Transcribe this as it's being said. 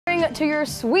listening to your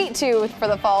sweet tooth for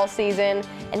the fall season,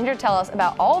 and here to tell us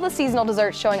about all the seasonal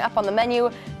desserts showing up on the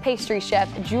menu, pastry chef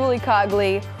Julie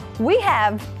Cogley. We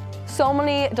have so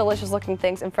many delicious looking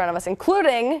things in front of us,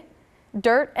 including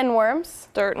dirt and worms.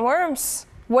 Dirt and worms.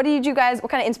 What kind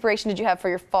of inspiration did you have for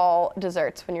your fall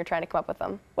desserts when you were trying to come up with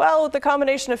them? Well, the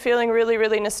combination of feeling really,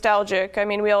 really nostalgic. I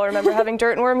mean, we all remember having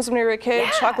dirt and worms when we were a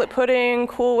kid, chocolate pudding,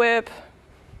 Cool Whip,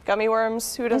 gummy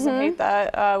worms. Who doesn't hate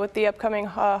that? With the upcoming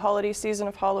holiday season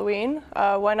of Halloween,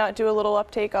 why not do a little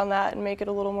uptake on that and make it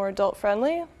a little more adult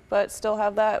friendly, but still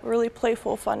have that really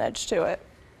playful, fun edge to it.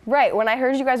 Right, when I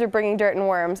heard you guys were bringing dirt and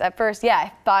worms, at first,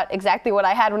 I thought exactly what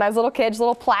I had when I was a little kid, just a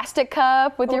little plastic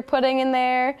cup with your pudding in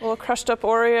there. Little crushed up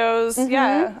Oreos,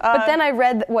 But then I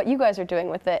read what you guys are doing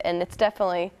with it, and it's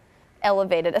definitely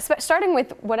elevated, starting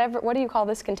with what do you call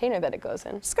this container that it goes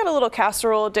in? Just got a little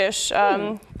casserole dish.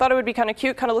 Thought it would be kind of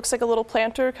cute, kind of looks like a little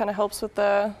planter, kind of helps with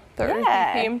the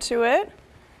earthy theme to it.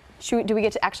 Do we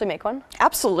get to actually make one?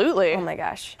 Absolutely. Oh my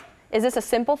gosh. Is this a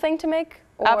simple thing to make?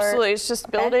 Absolutely, it's just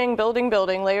building,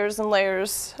 layers and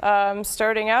layers.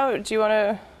 Starting out, do you want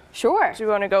to? Sure. Do you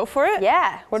want to go for it?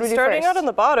 Yeah. What do we do first? Starting out on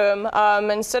the bottom,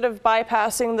 instead of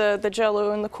bypassing the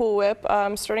Jell-O and the Cool Whip,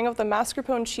 starting out with the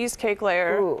mascarpone cheesecake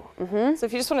layer. Ooh. So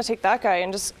if you just want to take that guy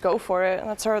and just go for it,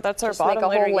 that's our bottom layer. Just make a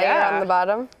whole layer on the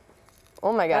bottom.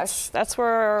 Oh my gosh. That's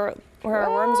where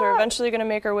our worms are eventually going to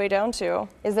make our way down to.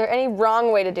 Is there any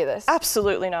wrong way to do this?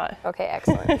 Absolutely not. Okay,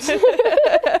 excellent.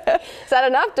 Is that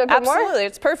enough? Do I put more? Absolutely,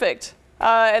 it's perfect.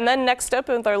 And then next up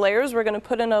with our layers, we're going to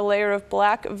put in a layer of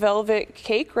black velvet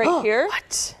cake right here.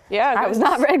 What? Yeah. I was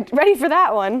not ready for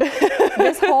that one.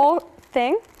 This whole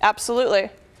thing? Absolutely.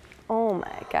 Oh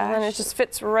my gosh. And then it just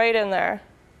fits right in there.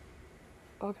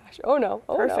 Oh gosh. Oh no.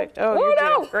 Oh perfect. No. Oh,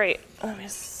 you're doing great. Let me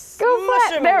go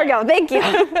flat. There we go. Thank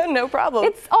you. No problem.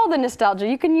 It's all the nostalgia.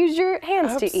 You can use your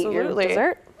hands to eat your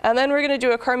dessert. And then we're going to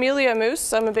do a Carmelia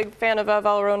mousse. I'm a big fan of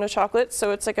Valrhona chocolate, so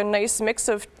it's like a nice mix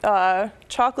of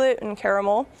chocolate and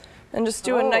caramel. And just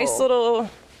do a nice little,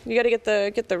 you got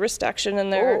to get the wrist action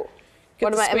in there.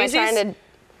 What am I trying to?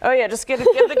 Oh yeah, just give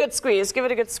it a good squeeze. Give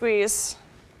it a good squeeze.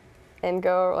 And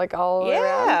go like all the way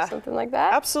around, something like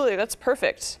that? Absolutely, that's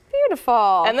perfect.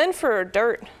 Beautiful. And then for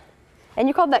dirt. And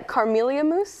you called that Carmelia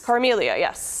mousse? Carmelia,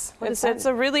 yes. It's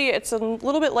a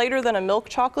little bit lighter than a milk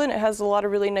chocolate. It has a lot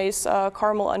of really nice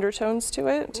caramel undertones to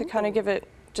it to kind of give it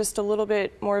just a little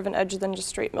bit more of an edge than just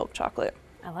straight milk chocolate.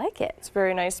 I like it. It's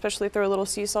very nice, especially throw a little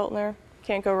sea salt in there.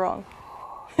 Can't go wrong.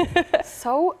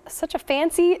 Such a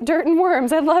fancy dirt and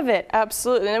worms. I love it.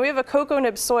 Absolutely. And then we have a cocoa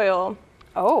nib soil.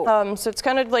 Oh. So it's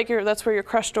kind of like that's where your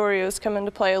crushed Oreos come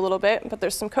into play a little bit, but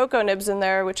there's some cocoa nibs in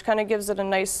there, which kind of gives it a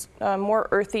nice, more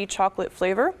earthy chocolate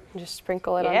flavor. Just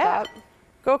sprinkle it on top.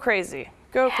 Go crazy.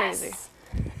 Go crazy.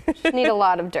 Just need a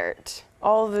lot of dirt.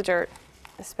 All of the dirt.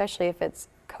 Especially if it's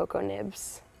cocoa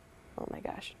nibs. Oh my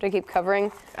gosh. Do I keep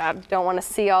covering? Don't want to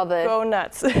see all the go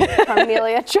nuts.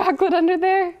 Carmelia chocolate under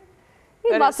there. We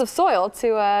need lots of soil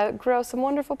to grow some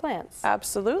wonderful plants.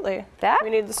 Absolutely. That? We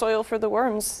need the soil for the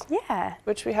worms. Yeah.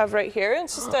 Which we have right here.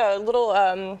 It's just a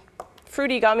little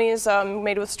fruity gummies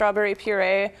made with strawberry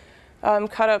puree,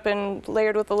 cut up and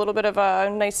layered with a little bit of a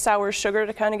nice sour sugar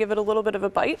to kind of give it a little bit of a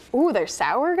bite. Ooh, they're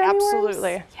sour gummy worms?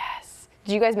 Absolutely. Yes.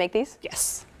 Did you guys make these?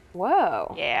 Yes.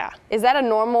 Whoa. Yeah. Is that a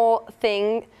normal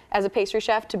thing as a pastry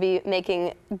chef to be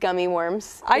making gummy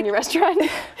worms in your restaurant?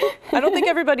 I don't think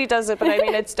everybody does it, but I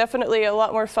mean, it's definitely a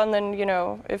lot more fun than, you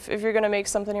know, if you're going to make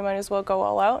something, you might as well go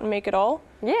all out and make it all.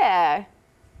 Yeah.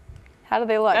 How do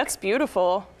they look? That's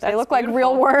beautiful. They look like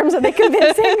real worms. Are they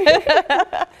convincing?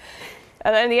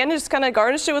 And then in the end, just kind of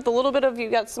garnish it with a little bit of, you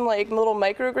got some like little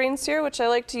microgreens here, which I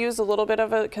like to use a little bit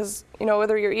of it because, you know,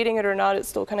 whether you're eating it or not, it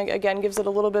still kind of, again, gives it a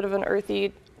little bit of an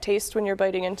earthy taste when you're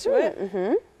biting into it.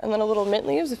 And then a little mint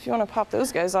leaves if you want to pop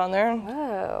those guys on there.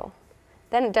 Whoa.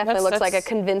 Then it definitely looks like a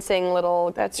convincing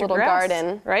little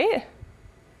garden. Right?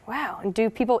 Wow. And do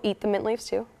people eat the mint leaves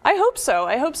too? I hope so.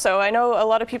 I hope so. I know a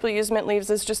lot of people use mint leaves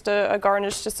as just a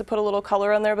garnish, just to put a little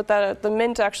color on there, but the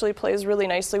mint actually plays really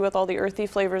nicely with all the earthy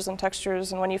flavors and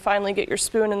textures. And when you finally get your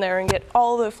spoon in there and get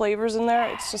all the flavors in there,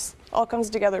 it's just all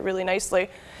comes together really nicely.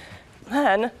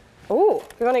 Then, we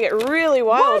want to get really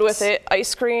wild with it.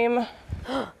 Ice cream.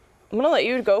 I'm going to let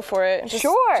you go for it.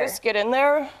 Just get in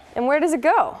there. And where does it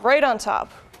go? Right on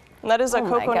top. And that is a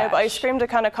cocoa nib ice cream to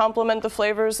kind of complement the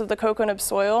flavors of the cocoa nib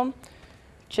soil.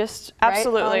 Just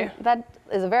absolutely. That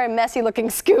is a very messy looking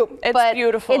scoop. It's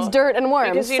beautiful. It's dirt and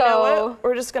worms. Because you know what?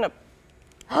 We're just going to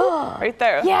right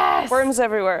there. Yes. Worms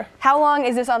everywhere. How long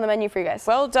is this on the menu for you guys?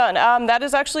 Well done. That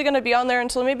is actually going to be on there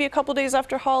until maybe a couple days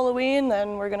after Halloween.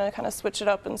 Then we're going to kind of switch it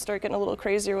up and start getting a little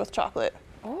crazier with chocolate.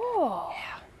 Oh.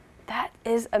 Yeah. That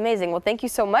is amazing. Well, thank you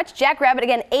so much. Jackrabbit,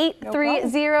 again,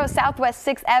 830 Southwest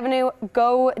 6th Avenue.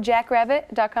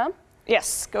 GoJackrabbit.com.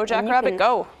 Yes, go Jackrabbit,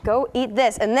 go. Go eat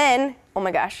this. And then, oh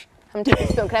my gosh, I'm gonna take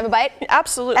a spoon. Can I have a bite?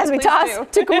 Absolutely. As we toss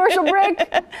to commercial break,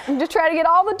 I'm just trying to get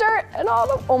all the dirt and all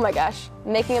the, oh my gosh,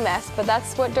 making a mess. But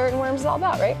that's what dirt and worms is all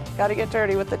about, right? Gotta get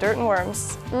dirty with the dirt and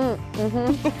worms.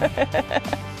 Mm-hmm.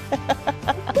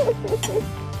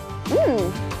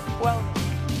 Well.